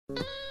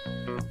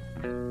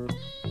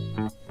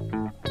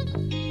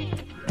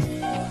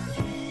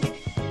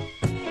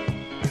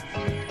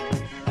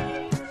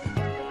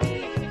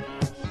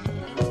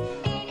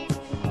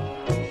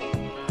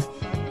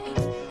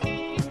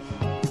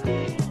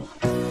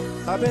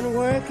I've been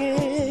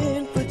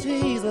working for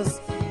Jesus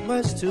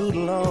much too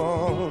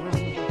long.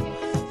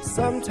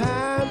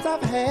 Sometimes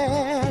I've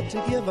had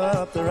to give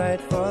up the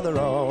right for the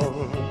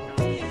wrong.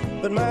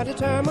 But my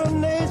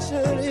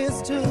determination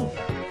is to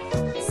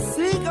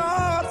see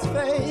God's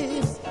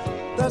face.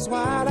 That's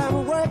why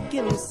I'm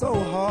working so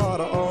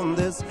hard on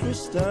this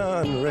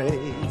Christian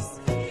race.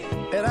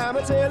 And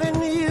I'm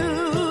telling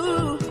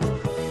you,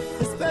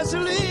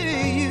 especially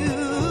you,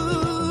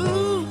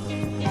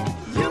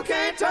 you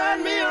can't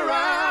turn me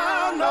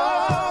around,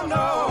 no,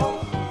 no.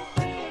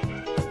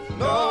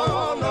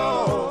 No, no.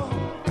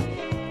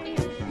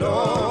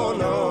 No,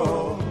 no.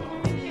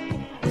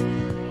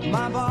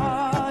 My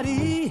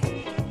body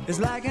is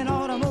like an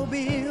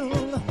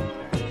automobile.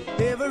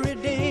 Every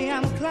day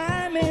I'm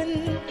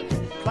climbing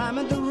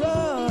the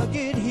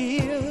rugged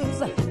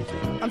hills.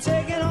 I'm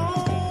checking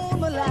on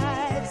the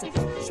lights,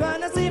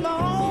 trying to see my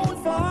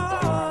own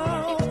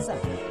faults.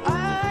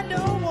 I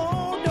don't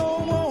want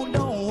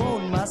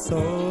my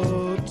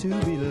soul to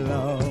be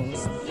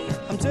lost.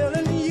 I'm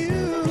telling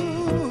you,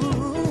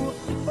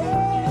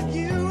 oh,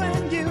 you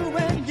and you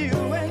and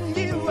you and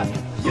you,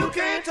 you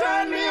can't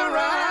turn me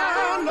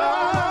around, no,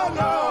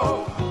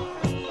 no.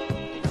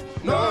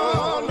 No,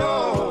 no.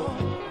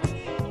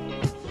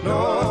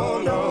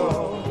 No, no.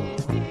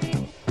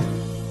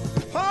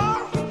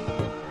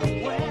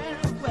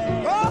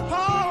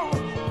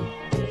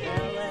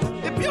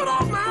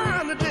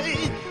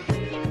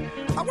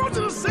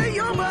 Say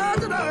your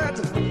mind tonight.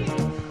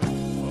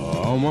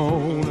 I'm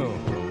on a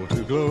road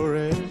to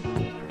glory,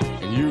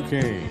 and you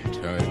can't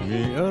turn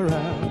me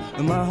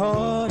around. My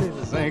heart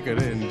is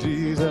anchored in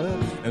Jesus,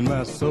 and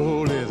my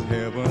soul is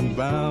heaven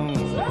bound.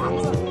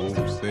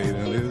 Oh,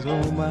 Satan is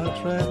on my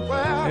track,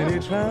 and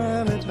he's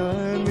trying to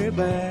turn me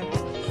back.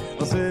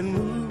 I said,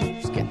 move,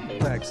 get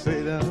back,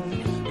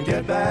 Satan.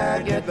 Get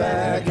back, get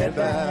back, get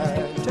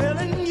back.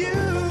 Telling you,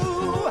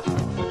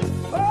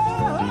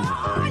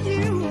 oh,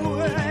 you.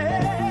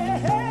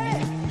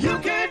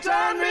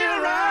 Turn me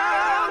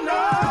around,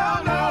 no,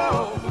 no.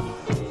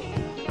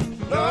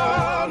 No,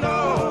 no.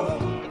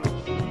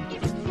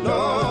 No,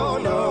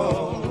 no.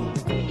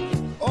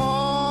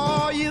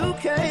 Oh, you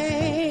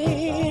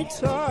can't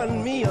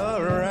turn me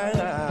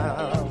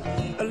around.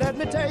 Let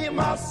me tell you,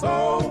 my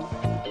soul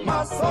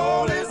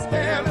is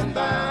heaven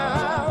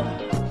bound.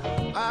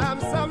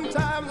 I'm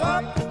sometimes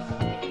up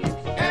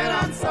and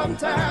I'm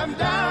sometimes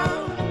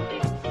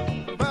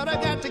down, but I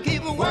got to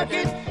keep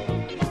working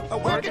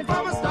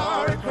for my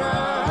starry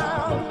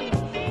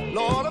crown.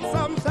 Lord, I'm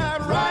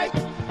sometimes right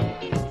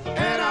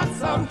and I'm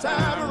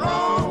sometimes wrong.